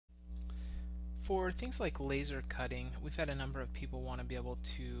For things like laser cutting, we've had a number of people want to be able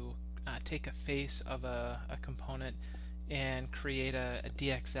to take a face of a component and create a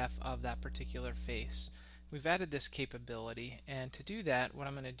DXF of that particular face. We've added this capability, and to do that, what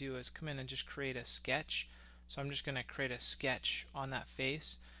I'm going to do is come in and just create a sketch. So I'm just going to create a sketch on that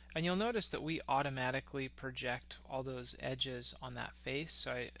face, and you'll notice that we automatically project all those edges on that face.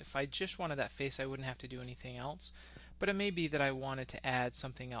 So if I just wanted that face, I wouldn't have to do anything else. But it may be that I wanted to add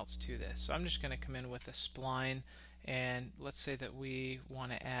something else to this. So I'm just going to come in with a spline, and let's say that we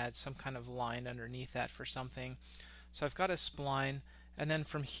want to add some kind of line underneath that for something. So I've got a spline, and then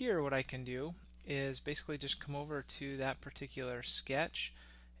from here what I can do is basically just come over to that particular sketch,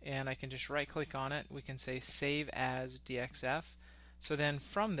 and I can just right click on it. We can say save as DXF. So then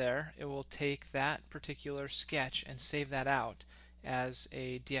from there it will take that particular sketch and save that out as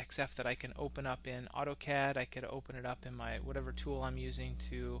a DXF that I can open up in AutoCAD. I could open it up in my whatever tool I'm using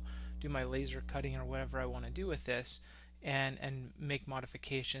to do my laser cutting or whatever I want to do with this, and make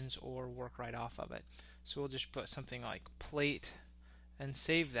modifications or work right off of it. So we'll just put something like plate and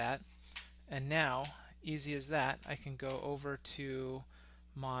save that, and now, easy as that, I can go over to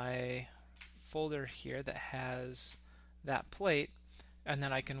my folder here that has that plate, and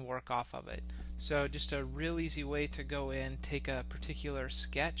then I can work off of it. So just a real easy way to go in, take a particular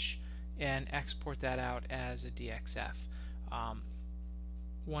sketch and export that out as a DXF.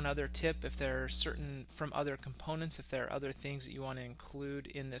 One other tip, if there are certain from other components, if there are other things that you want to include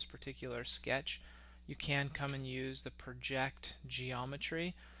in this particular sketch, you can come and use the project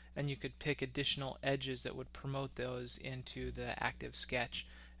geometry, and you could pick additional edges that would promote those into the active sketch,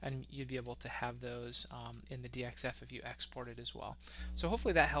 and you'd be able to have those in the DXF if you export it as well. So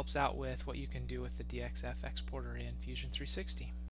hopefully that helps out with what you can do with the DXF exporter in Fusion 360.